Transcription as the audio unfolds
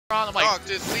I'm like, dog,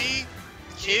 to see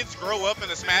kids grow up in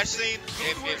the Smash scene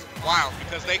is wild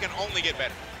because they can only get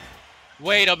better.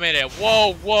 wait a minute.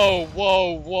 Whoa, whoa,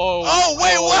 whoa, whoa. Oh,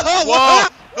 wait, whoa. whoa.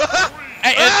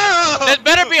 Hey, there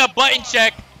better be a button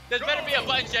check. There better be a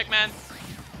button check, man.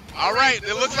 All right,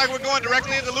 it looks like we're going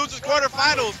directly into losers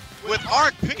quarterfinals with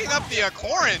Ark picking up the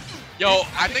Corrin. Yo,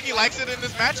 I think he likes it in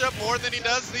this matchup more than he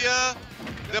does the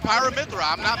Pyra Myrtha.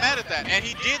 I'm not mad at that. And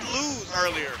he did lose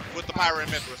earlier with the Pyra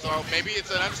Myrtha, so maybe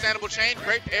it's an understandable change.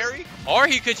 Great parry. or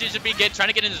he could just be trying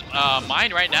to get in his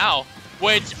mind right now,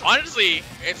 which honestly,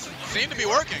 It seemed to be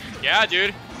working. yeah,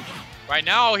 dude. Right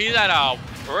now, he's at a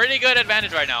pretty good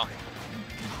advantage right now.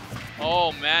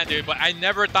 Oh man, dude, but I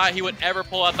never thought he would ever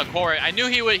pull out the Corrin. I knew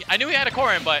he had a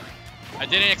Corrin, but I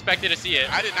didn't expect to see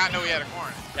it. I did not know he had a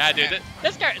Corrin. Yeah, dude,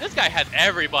 this guy has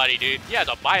everybody, dude. He has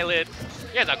a Violet,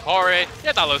 he has a Corrin, he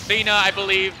has a Lucina, I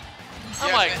believe. I'm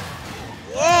Yeah, like, man.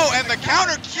 Whoa, and the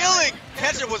counter killing.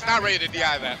 Ketchup was not ready to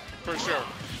DI that, for sure.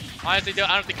 honestly, dude,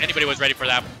 I don't think anybody was ready for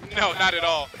that. No, not at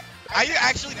all. I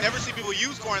actually never see people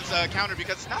use Corrin's counter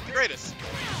because it's not the greatest.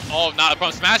 Oh, not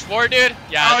from Smash 4, dude?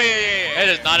 Yeah. Oh, yeah. It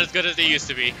is not as good as it used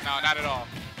to be. No, not at all.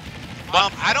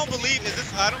 I don't believe,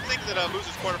 I don't think that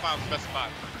losers quarterfinals is best of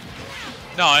 5.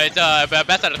 No, it's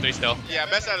best out of 3 still. Yeah,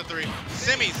 best out of 3.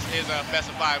 Semis is best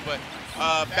of 5, but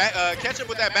Ketchup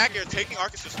with that back air taking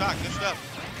Arkistor stock. Good stuff.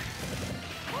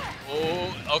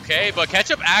 Oh, okay, but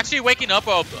Ketchup actually waking up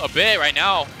a bit right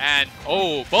now, and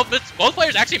oh, both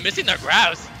players actually missing their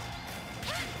grabs.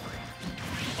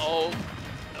 Oh,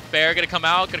 Bear gonna come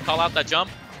out, gonna call out that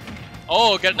jump.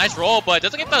 Oh, get a nice roll, but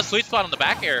doesn't get the sweet spot on the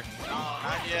back air. No,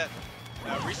 not yet.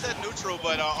 Reset neutral,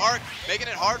 but Ark making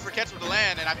it hard for Ketchup to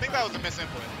land, and I think that was a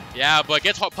misinput. Yeah, but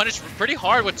gets punished pretty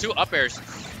hard with 2 up airs.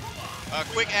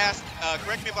 Quick ask,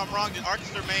 correct me if I'm wrong, did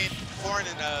Arkistor main Corrin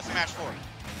in Smash 4?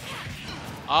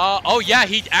 Oh yeah,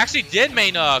 he actually did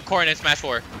main Corrin in Smash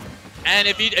 4. And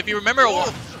if you remember,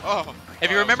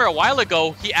 if you remember a while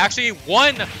ago, he actually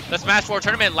won the Smash 4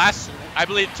 tournament I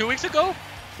believe 2 weeks ago,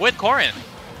 with Corrin.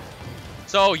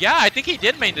 So yeah, I think he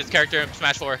did main this character in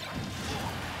Smash 4.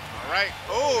 All right.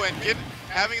 Oh, and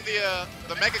having the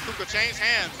Mega Kuko change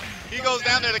hands. He goes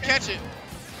down there to catch it.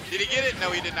 Did he get it?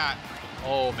 No, he did not.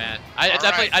 Oh man, I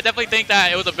definitely think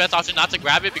that it was the best option not to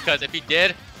grab it, because if he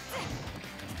did,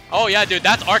 oh yeah, dude,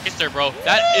 that's Arkistor, bro.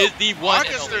 That is the one.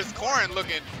 Arkistor's Corrin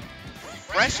looking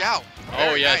fresh out.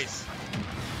 Oh yes. Nice.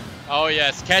 Oh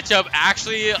yes, Ketchup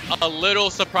actually a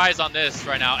little surprised on this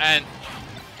right now, and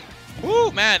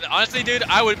whoo, man, honestly, dude,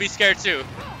 I would be scared too.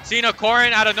 Seeing a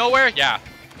Corrin out of nowhere, yeah.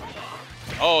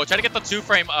 Oh, try to get the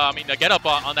 2-frame, the get up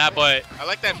on that, but I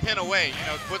like that pin away.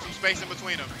 Put some space in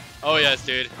between them. oh yes,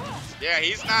 dude. Yeah,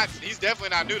 he's definitely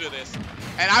not new to this.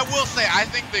 And I will say, I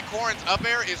think the Corrin's up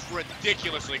air is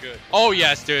ridiculously good. Oh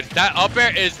yes, dude, that up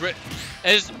air is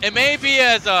it may be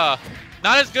as not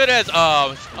as good as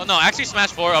oh no, actually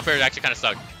Smash 4 up air actually kind of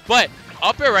sucked, but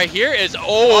up air right here is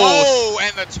oh,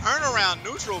 and the turnaround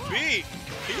neutral B.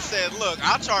 He said, look,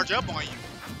 I'll charge up on you.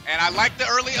 And I like the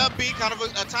early up B, kind of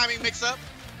a timing mix up.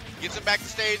 Gets him back to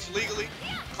stage legally,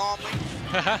 calmly.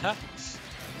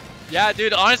 Yeah,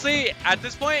 dude, honestly, at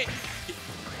this point,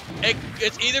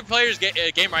 it's either player's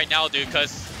game right now, dude,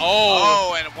 because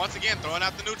oh, and once again throwing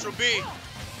out the neutral B.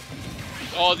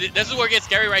 Oh, this is where it gets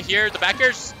scary right here. The back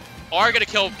airs are gonna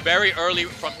kill very early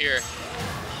from here.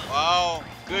 Oh,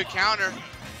 good counter.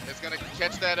 It's gonna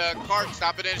catch that cart,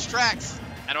 stop it in its tracks.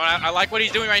 And I like what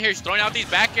he's doing right here. He's throwing out these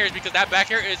back airs because that back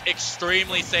air is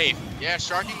extremely safe. Yeah,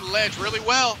 sharking the ledge really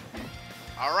well.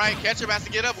 All right, Ketchup has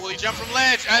to get up. Will he jump from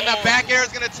ledge? And the back air is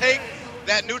gonna take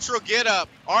that neutral get up.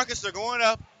 Arkistor going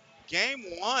up. Game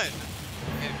 1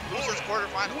 in losers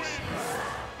quarterfinals.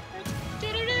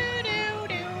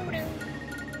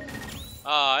 Oh,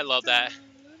 I love that.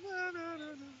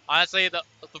 Honestly, the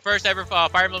first ever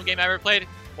Fire Emblem game I ever played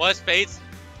was Fates.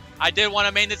 I did want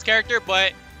to main this character,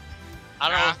 but I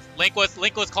don't know.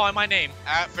 Link was calling my name.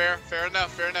 Fair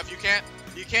enough.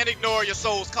 You can't ignore your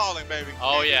soul's calling, baby.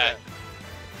 Oh yeah.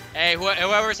 Hey,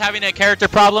 whoever's having a character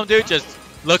problem, dude, just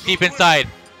look deep inside.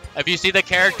 If you see the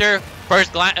character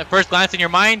first glance in your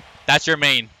mind, that's your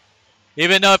main.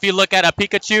 Even though if you look at a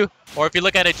Pikachu or if you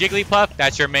look at a Jigglypuff,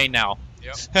 that's your main now.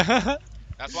 Yep.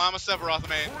 That's why I'm a Sephiroth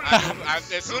main. As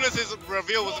soon as his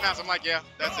reveal was announced, I'm like, yeah,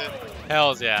 that's it.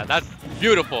 Hells yeah, that's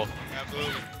beautiful.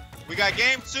 Absolutely. We got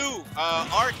game 2,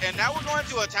 Ark, and now we're going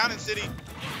to a town and city.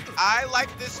 I like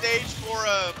this stage for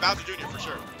Bowser Jr. for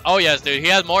sure. Oh yes, dude. He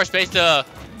has more space to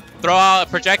throw out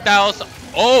projectiles.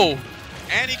 Oh!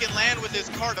 And he can land with his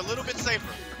cart a little bit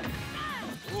safer.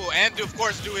 Ooh, and of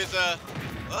course do his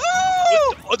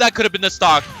Oh, that could have been the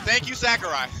stock. Thank you,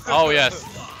 Sakurai. Oh yes,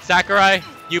 Sakurai.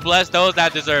 You bless those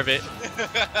that deserve it.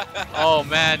 Oh,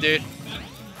 man, dude.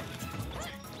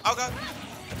 Okay.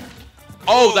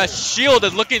 Oh, that shield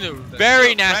is looking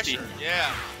very nasty. Pressure.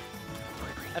 Yeah.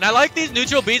 And I like these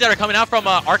neutral beads that are coming out from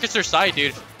Arkistor's side,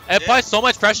 dude. It applies so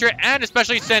much pressure, and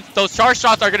especially since those charge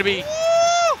shots are going to be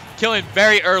killing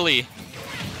very early.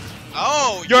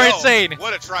 Oh, you're insane.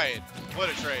 What a trade. What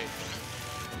a trade.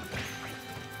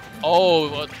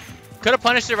 Oh, could have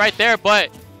punished it right there, but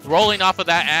rolling off of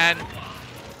that and...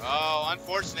 Oh,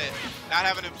 unfortunate. Not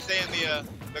having him stay in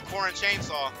the Corrin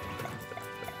chainsaw.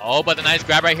 Oh, but the nice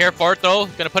grab right here. Forward throw.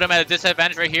 Going to put him at a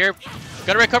disadvantage right here.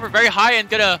 Going to recover very high and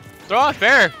going to throw out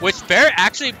Fair, which Fair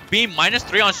actually being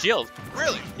 -3 on shield.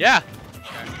 Really? Yeah.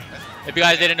 Okay. If you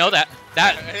guys didn't know that.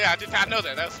 Yeah, I did not know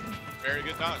that. That's very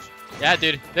good knowledge. Yeah,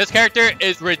 dude. This character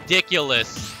is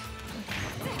ridiculous.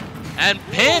 And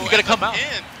Pin going to come out.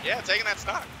 Pin. Yeah, taking that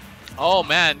stock. Oh,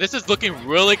 man. This is looking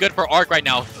really good for Ark right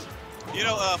now. You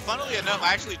know, funnily enough,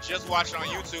 I actually just watched on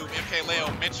YouTube MK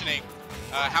Leo mentioning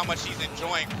how much he's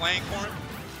enjoying playing Corrin.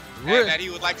 And that he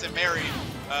would like to marry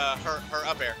her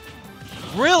up air.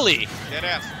 Really? Dead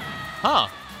ass. Huh.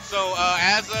 So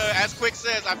as Quick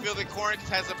says, I feel that Corrin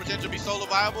has the potential to be solo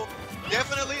viable.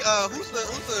 Definitely. Who's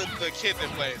the kid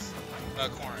that plays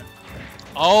Corrin?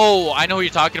 Oh, I know who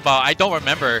you're talking about. I don't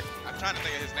remember. I'm trying to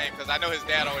think of his name because I know his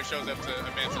dad always shows up to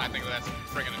events, and I think that's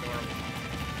freaking adorable.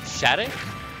 Shattuck?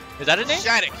 Is that his name?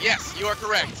 Shattuck. Yes, you are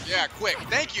correct. Yeah, Quick.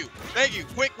 Thank you. Thank you.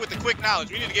 Quick with the quick knowledge.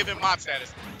 We need to give him mob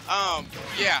status.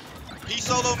 Yeah. He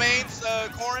solo mains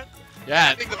Corrin. Yeah.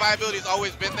 I think the viability has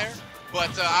always been there,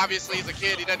 but obviously he's a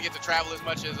kid. He doesn't get to travel as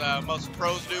much as most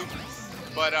pros do.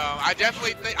 But I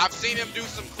definitely think I've seen him do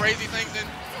some crazy things in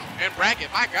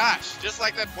bracket. My gosh, just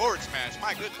like that forward smash.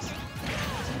 My goodness.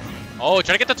 Oh,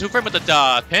 try to get the 2-frame with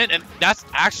the pin, and that's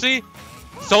actually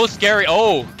so scary.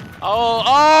 Oh.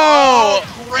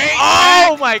 Great.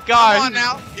 Oh my gosh. Come on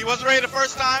now. He wasn't ready the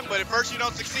first time, but at first you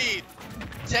don't succeed.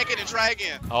 Tech it and try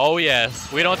again. Oh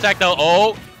yes. We don't tech though.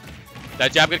 Oh.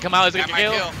 That jab gonna come out. Is it gonna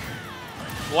kill?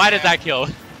 Why did that kill?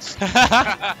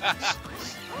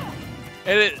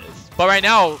 But right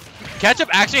now, Ketchup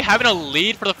actually having a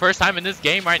lead for the first time in this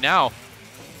game right now.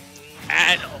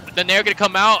 And the Nair gonna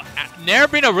come out. Nair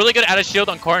being a really good out of shield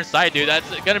on Corrin's side, dude. That's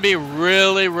gonna be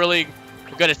really, really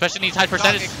good, especially in these high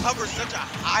percentages. It covers such a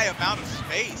high amount of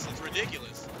space. It's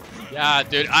ridiculous. Yeah,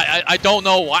 dude. I don't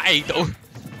know why though.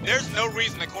 There's no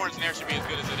reason that Corrin's Nair should be as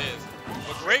good as it is.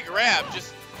 But great grab,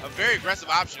 just a very aggressive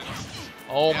option.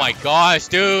 Oh my gosh,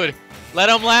 dude. Let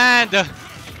him land.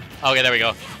 Okay, there we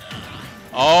go.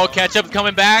 Oh, Ketchup's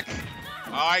coming back.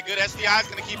 All right, good SDI is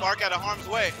going to keep Ark out of harm's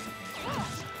way.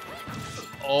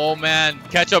 Oh, man.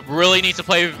 Ketchup really needs to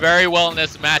play very well in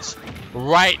this match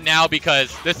right now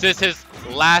because this is his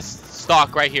last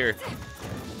stock right here.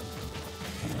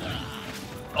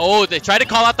 Oh, they tried to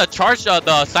call out the charge,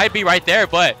 the side B right there,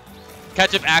 but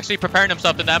Ketchup actually preparing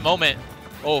himself in that moment.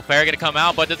 Oh, Fair gonna come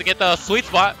out, but doesn't get the sweet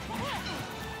spot.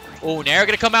 Oh, Nair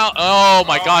gonna come out. Oh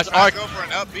my gosh, Ark. Go for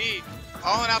an up B,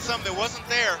 calling out something that wasn't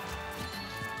there.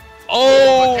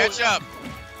 Oh, Ketchup.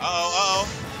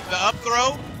 The up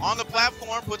throw on the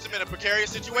platform puts him in a precarious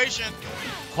situation.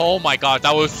 Oh my god,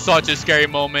 that was such a scary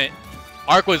moment.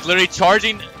 Ark was literally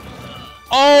charging.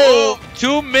 Oh,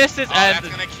 2 misses and that's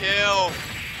gonna kill.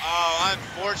 Oh,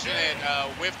 unfortunate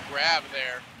whiff grab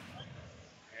there.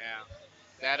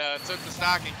 Yeah, that took the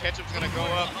stock, and Ketchup's gonna go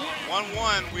up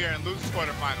 1-1. We are in losers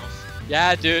quarterfinals.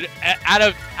 Yeah, dude. Out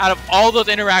of all those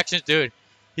interactions, dude,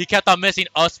 he kept on missing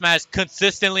up smash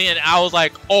consistently, and I was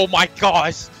like, oh my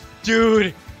gosh,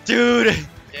 dude.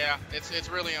 Yeah, it's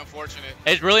really unfortunate.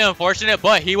 It's really unfortunate,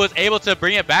 but he was able to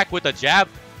bring it back with a jab.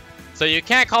 So you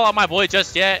can't call out my boy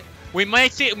just yet. We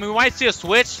might see a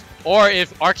switch, or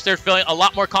if Arkistor's feeling a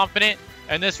lot more confident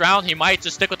in this round, he might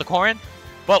just stick with the Corrin.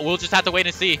 But we'll just have to wait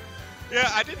and see. Yeah,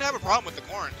 I didn't have a problem with the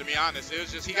Corrin, to be honest. It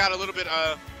was just he got a little bit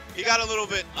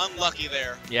unlucky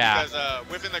there. Yeah. Because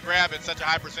whiffing the grab at such a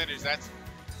high percentage, that's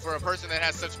for a person that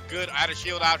has such good out of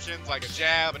shield options like a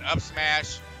jab, an up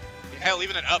smash, hell,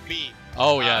 even an up B.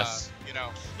 Oh yes. You know,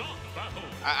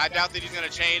 I doubt that he's gonna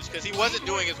change because he wasn't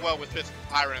doing as well with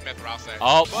Pyra Myrtha, I'll say.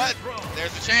 Oh. But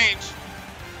there's a change.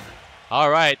 All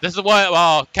right, this is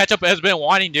what Ketchup has been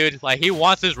wanting, dude. Like he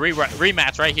wants his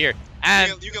rematch right here.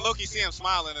 And you can low-key see him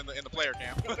smiling in the player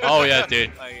cam. Oh yeah,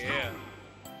 dude. Like, yeah.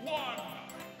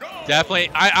 Definitely.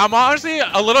 I'm honestly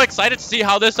a little excited to see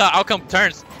how this outcome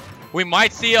turns. We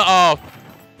might see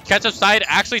Ketchup side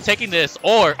actually taking this,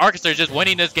 or Arkistor just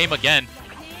winning this game again.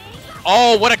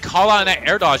 Oh, what a call out on that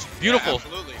air dodge. Beautiful. Yeah,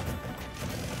 absolutely.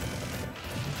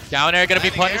 Down air gonna be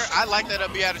punished. I like that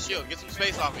up B out of shield. Get some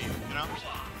space off of you, you know?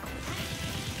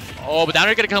 Oh, but down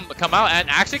air gonna come out and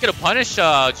actually gonna punish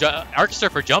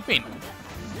Arkistor for jumping.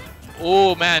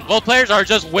 Oh man, both players are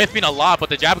just whiffing a lot, but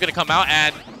the jab gonna come out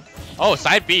and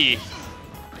side B.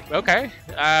 Okay,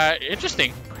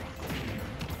 interesting.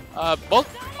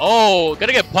 Gonna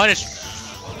get punished.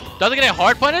 Doesn't get a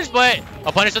hard punish, but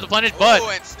a punish to the punish. But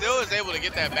and still is able to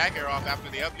get that back air off after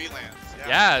the up B lands.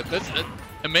 Yeah, this,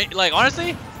 like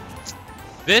honestly,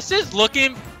 this is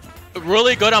looking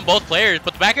really good on both players.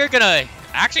 But the back air gonna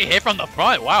actually hit from the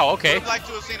front. Wow. Okay. Would like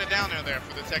to have seen a down air there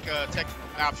for the tech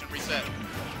option reset.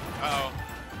 Uh-oh,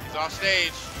 he's off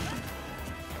stage.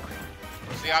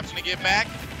 What's the option to get back?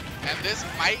 And this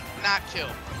might not kill.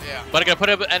 Yeah. But I'm gonna put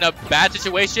him in a bad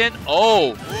situation.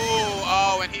 Oh.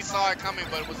 Ooh, and he saw it coming,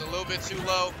 but it was a little bit too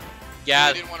low. Yeah.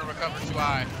 He didn't want to recover too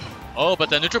high. Oh, but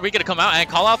the neutral B gonna come out and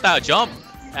call out that jump.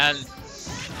 And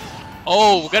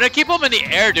we're gonna keep him in the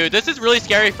air, dude. This is really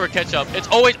scary for Ketchup. It's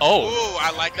always Ooh,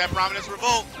 I like that prominence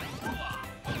revolt.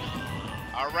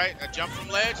 All right, a jump from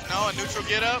ledge. No, a neutral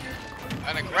get up.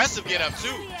 An aggressive get up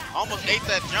too. Almost ate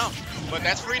that jump, but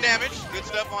that's free damage. Good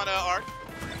stuff on Ark.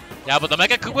 Yeah, but the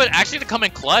Mega Koopa actually to come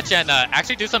in clutch and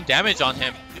actually do some damage on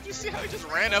him. Did you see how he just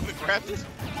ran up and grabbed it?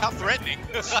 How threatening.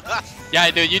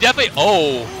 Yeah, dude, you definitely.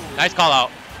 Oh, nice call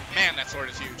out. Man, that sword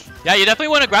is huge. Yeah, you definitely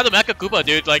want to grab the Mecha Koopa,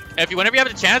 dude. Like, whenever you have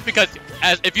the chance, because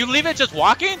if you leave it just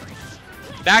walking,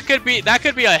 that could be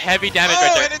a heavy damage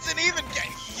right there. And it's an even.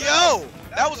 Yo,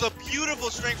 that was a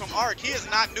beautiful string from Ark. He is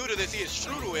not new to this. He is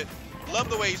true to it. Love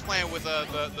the way he's playing with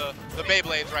the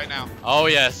Beyblades right now. Oh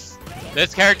yes,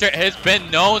 this character has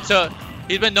been known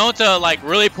to like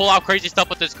really pull out crazy stuff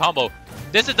with this combo.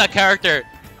 This is the character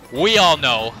we all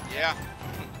know. Yeah.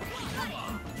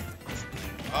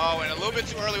 Oh, and a little bit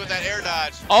too early with that air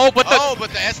dodge. Oh, but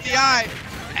the SDI.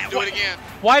 Do it again.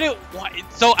 Why?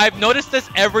 So I've noticed this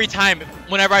every time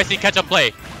whenever I see Ketchup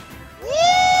play. Woo!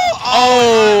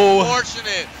 Oh!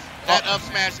 Unfortunate. That up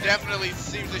smash definitely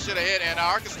seems it should have hit, and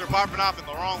Arkistor popping off in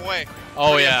the wrong way.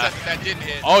 Oh yeah. That didn't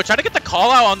hit. Oh, trying to get the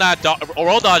call out on that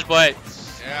roll dodge, but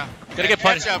yeah. Gonna get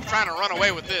punished. Ketchup trying to run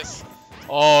away with this.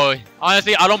 Oh,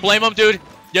 honestly, I don't blame him, dude.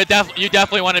 You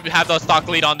definitely want to have the stock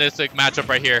lead on this matchup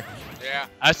right here. Yeah.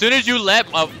 As soon as you let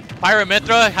Pyra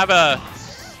Myrtha have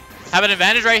an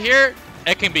advantage right here,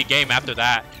 it can be game after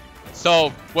that.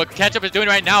 So what Ketchup is doing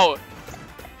right now,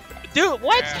 dude,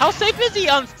 what? Yeah. How safe is he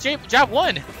on jab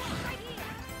 1?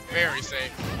 Very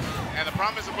safe. And the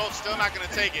problem is the boat's still not going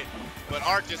to take it. But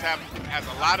Ark just has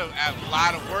a lot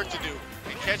of work to do.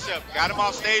 And Ketchup got him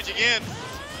off stage again.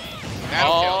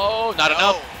 That'll kill. Not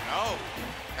enough. No.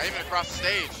 Not even across the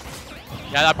stage.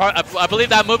 Yeah, I believe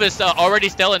that move is already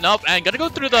stailing up and gonna go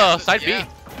through the side B.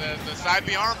 The side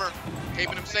B armor,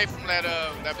 keeping him safe from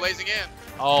that blazing in.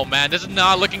 Oh man, this is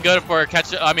not looking good for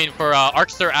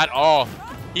Arkistor at all.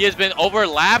 He has been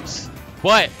overlapped,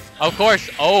 but of course,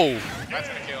 that's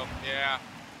gonna kill. Yeah,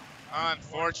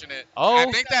 unfortunate. I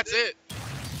think that's it.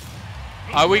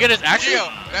 Are we gonna actually?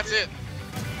 That's it.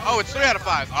 Oh, it's 3 out of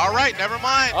 5. All right, never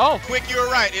mind. Oh, Quick, you were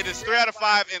right. It is 3 out of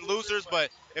 5 in losers,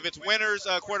 but if it's winners,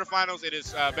 quarterfinals, it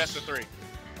is best of 3.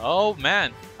 Oh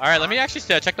man! All right, let me actually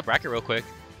check the bracket real quick.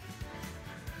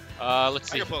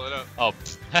 Let's see. I can pull it up. Oh.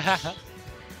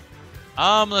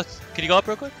 Can you go up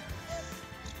real quick?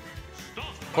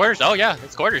 Quarters. Oh yeah,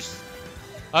 it's quarters.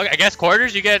 Okay, I guess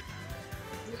quarters you get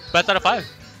best out of 5.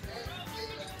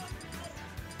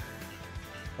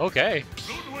 Okay.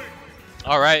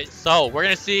 All right, so we're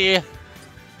gonna see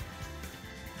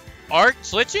Ark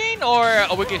switching, or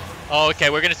okay,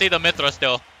 we're gonna see the Myrtha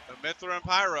still. The Myrtha and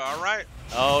Pyra. All right.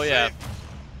 Oh yeah.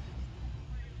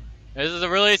 This is a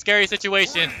really scary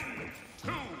situation.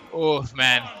 Oh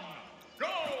man.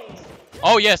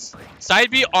 Oh yes, side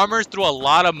B armors through a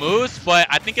lot of moves, but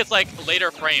I think it's like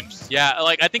later frames. Yeah,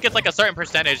 like I think it's like a certain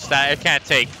percentage that it can't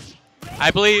take.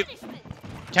 I believe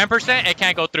 10% it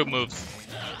can't go through moves.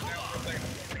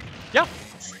 Yeah.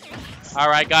 All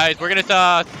right, guys, we're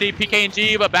gonna see PK and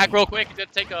G, but back real quick. Gonna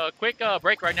take a quick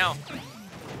break right now.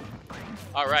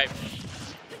 All right.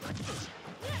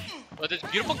 But this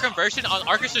beautiful conversion on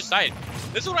Arkistor's side.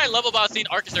 This is what I love about seeing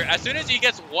Arkistor. As soon as he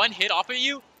gets one hit off of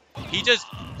you, he just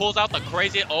pulls out the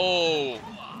crazy. Oh,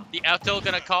 the F tilt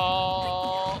gonna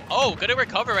call. Oh, gonna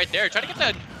recover right there. Trying to get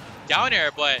that down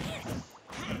air, but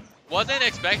wasn't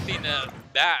expecting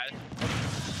that.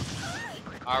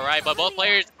 All right, but both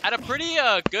players at a pretty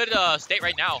good state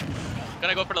right now.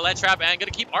 Gonna go for the ledge trap and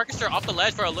gonna keep Arkistor off the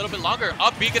ledge for a little bit longer.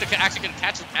 Up B actually gonna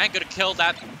catch him and gonna kill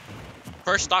that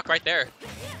first stock right there.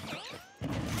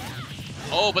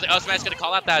 Oh, but the L smash gonna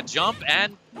call out that jump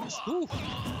and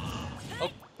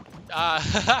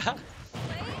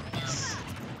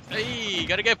Hey,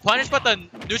 gotta get punished by the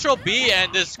neutral B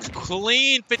and this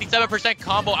clean 57%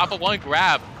 combo off of one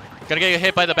grab. Gonna get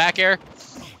hit by the back air.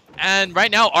 And right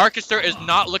now, Arkistor is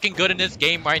not looking good in this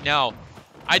game right now.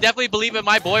 I definitely believe in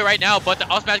my boy right now, but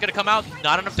the up smash gonna come out.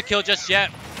 Not enough to kill just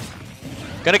yet.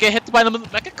 Gonna get hit by the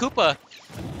Mecha Koopa.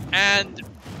 And,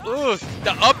 ooh,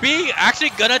 the up B actually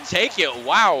gonna take it.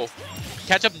 Wow.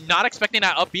 Ketchup not expecting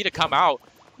that up B to come out.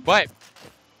 But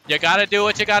you gotta do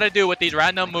what you gotta do with these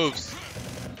random moves.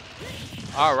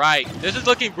 All right, this is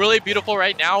looking really beautiful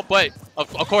right now, but of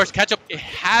course, Ketchup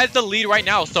has the lead right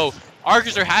now, so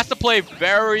Arkistor has to play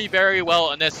very, very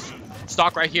well in this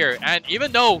stock right here. And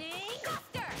even though,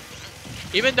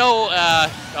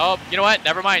 oh, you know what?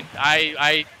 Never mind.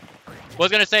 I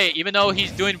was gonna say, even though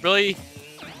he's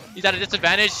at a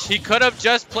disadvantage, he could have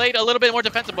just played a little bit more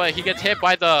defensive, but he gets hit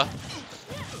by the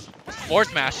forward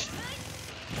smash.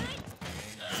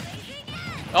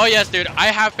 Oh yes, dude. I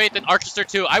have faith in Arkistor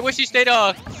too. I wish he stayed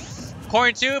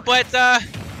Corrin too, but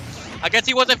I guess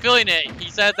he wasn't feeling it.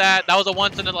 He said that was a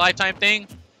once in a lifetime thing.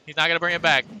 He's not gonna bring it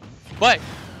back. But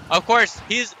of course,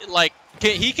 he's like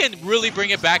he can really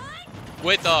bring it back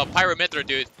with Pyra Myrtha,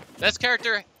 dude. This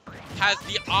character has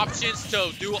the options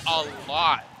to do a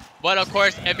lot. But of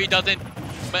course, if he doesn't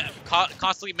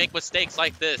constantly make mistakes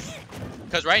like this.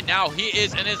 Because right now, he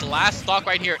is in his last stock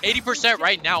right here. 80%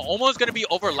 right now. Almost going to be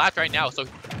overlapped right now. So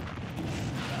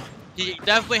he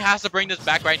definitely has to bring this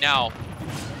back right now.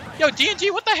 Yo,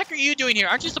 GNG, what the heck are you doing here?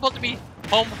 Aren't you supposed to be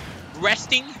home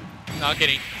resting? No, I'm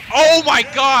kidding. Oh my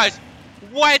gosh!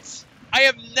 What? I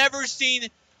have never seen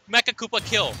Mecha Koopa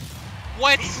kill.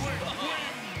 What?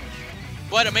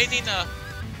 What amazing,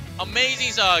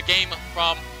 amazing game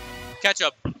from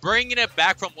Ketchup. Bringing it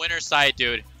back from winner's side,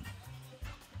 dude.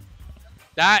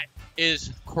 That is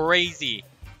crazy.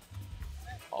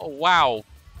 Oh, wow.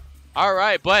 All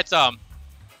right, but I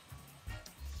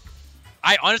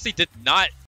honestly did not